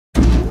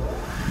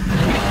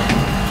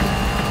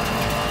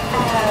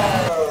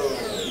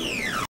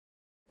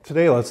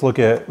Today let's look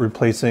at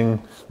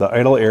replacing the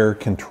idle air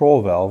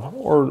control valve,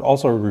 or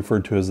also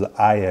referred to as the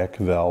IAC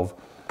valve.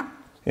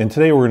 And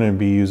today we're going to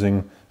be using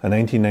a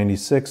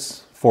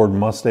 1996 Ford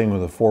Mustang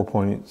with a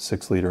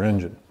 4.6 liter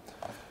engine.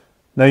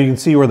 Now you can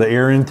see where the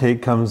air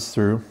intake comes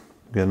through.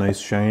 We've got a nice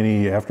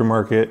shiny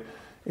aftermarket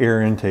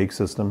air intake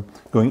system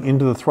going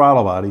into the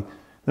throttle body.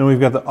 Then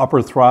we've got the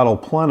upper throttle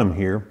plenum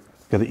here.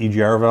 We've got the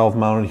EGR valve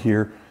mounted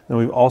here. Then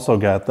we've also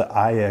got the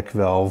IAC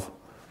valve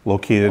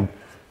located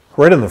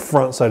right in the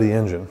front side of the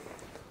engine.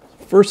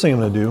 First thing I'm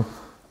going to do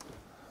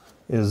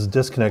is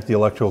disconnect the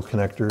electrical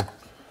connector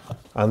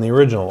on the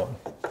original one.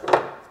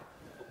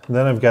 And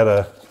then I've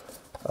got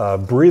a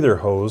breather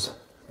hose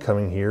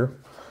coming here,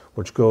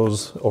 which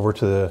goes over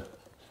to the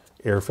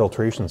air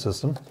filtration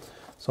system.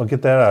 So I'll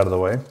get that out of the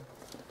way.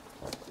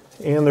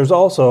 And there's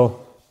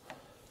also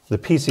the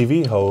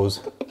PCV hose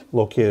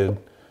located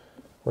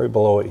right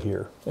below it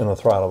here in the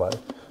throttle body.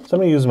 So I'm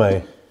going to use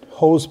my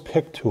hose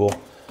pick tool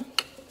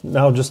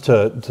now just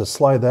to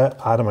slide that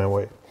out of my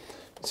way.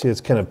 See,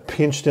 it's kind of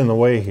pinched in the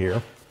way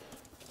here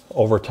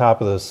over top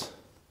of this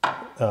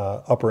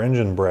upper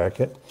engine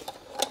bracket.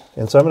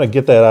 And so I'm going to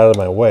get that out of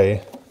my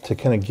way to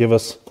kind of give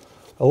us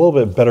a little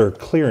bit better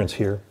clearance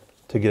here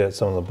to get at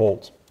some of the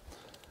bolts.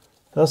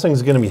 Now this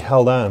thing's going to be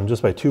held on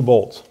just by 2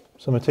 bolts.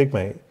 So I'm going to take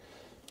my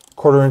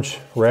 1/4 inch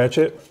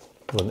ratchet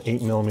with an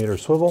 8mm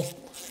swivel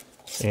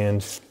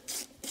and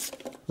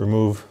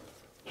remove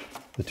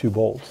the 2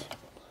 bolts.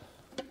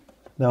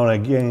 Now when I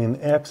gain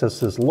access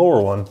to this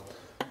lower one,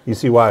 you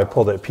see why I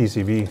pulled that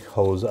PCV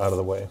hose out of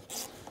the way.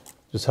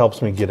 Just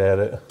helps me get at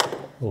it a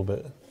little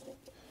bit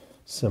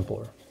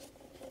simpler.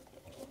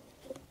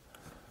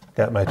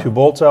 Got my 2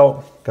 bolts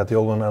out, got the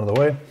old one out of the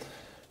way.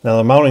 Now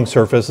the mounting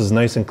surface is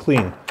nice and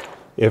clean.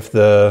 If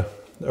the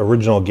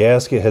original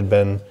gasket had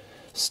been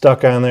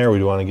stuck on there,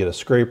 we'd want to get a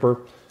scraper.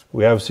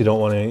 We obviously don't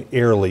want any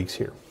air leaks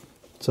here.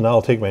 So now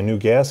I'll take my new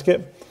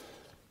gasket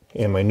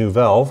and my new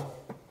valve.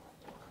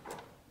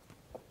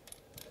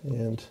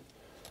 And,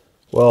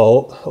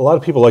 well, a lot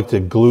of people like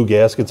to glue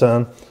gaskets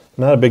on. I'm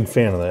not a big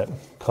fan of that.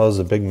 It causes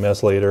a big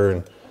mess later,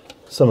 and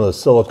some of the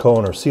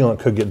silicone or sealant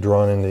could get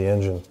drawn into the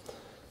engine.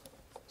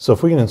 So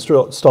if we can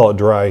install it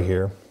dry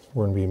here,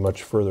 we're going to be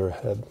much further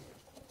ahead.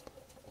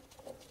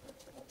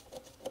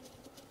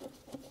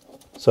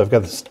 So I've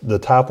got the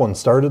top one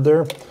started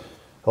there.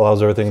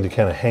 Allows everything to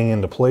kind of hang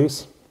into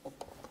place.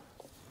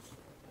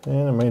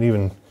 And I might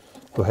even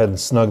go ahead and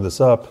snug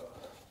this up.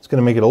 It's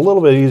going to make it a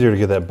little bit easier to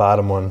get that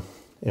bottom one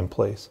in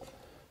place. I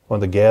want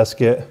the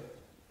gasket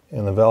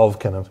and the valve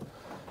kind of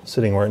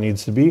sitting where it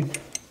needs to be.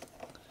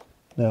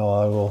 Now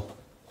I will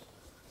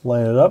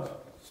line it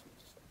up.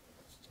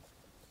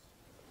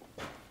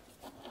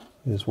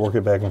 You just work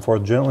it back and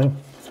forth gently.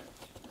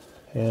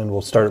 And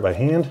we'll start it by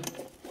hand.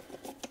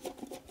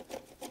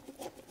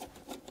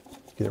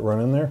 Get it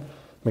running there.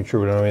 Make sure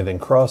we don't have anything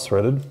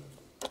cross-threaded.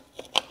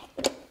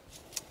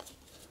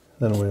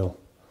 Then we'll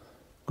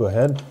go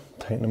ahead,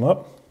 tighten them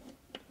up.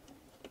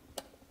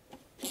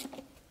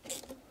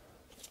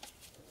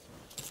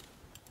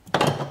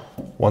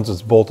 Once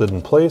it's bolted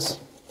in place,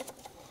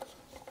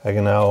 I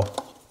can now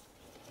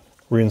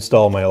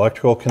reinstall my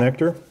electrical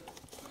connector.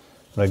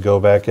 And I go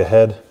back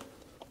ahead,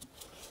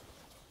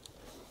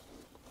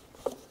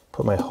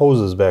 put my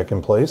hoses back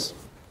in place.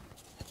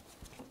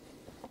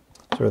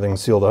 So everything's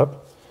sealed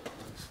up.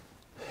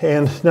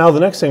 And now the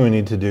next thing we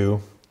need to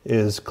do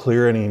is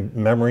clear any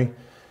memory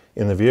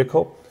in the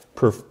vehicle,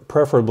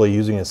 preferably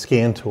using a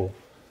scan tool.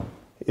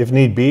 If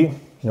need be, you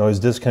can always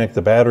disconnect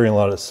the battery and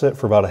let it sit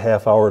for about a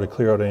half hour to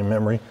clear out any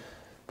memory.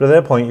 But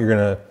at that point, you're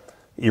going to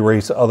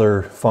erase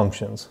other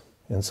functions.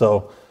 And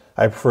so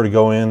I prefer to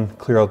go in,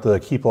 clear out the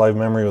keep alive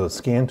memory with a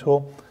scan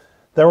tool.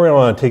 Then we're going to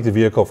want to take the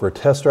vehicle for a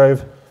test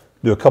drive,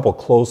 do a couple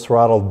closed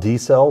throttle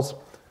decels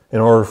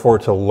in order for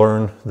it to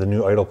learn the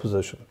new idle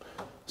position.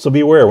 So be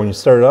aware, when you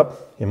start it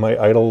up, it might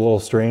idle a little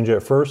strange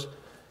at first.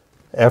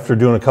 After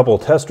doing a couple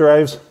of test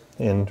drives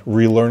and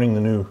relearning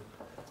the new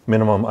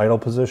minimum idle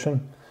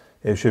position,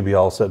 it should be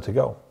all set to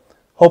go.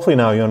 Hopefully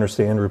now you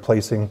understand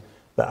replacing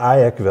the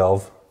IAC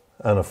valve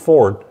on a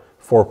Ford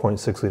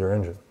 4.6 liter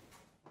engine.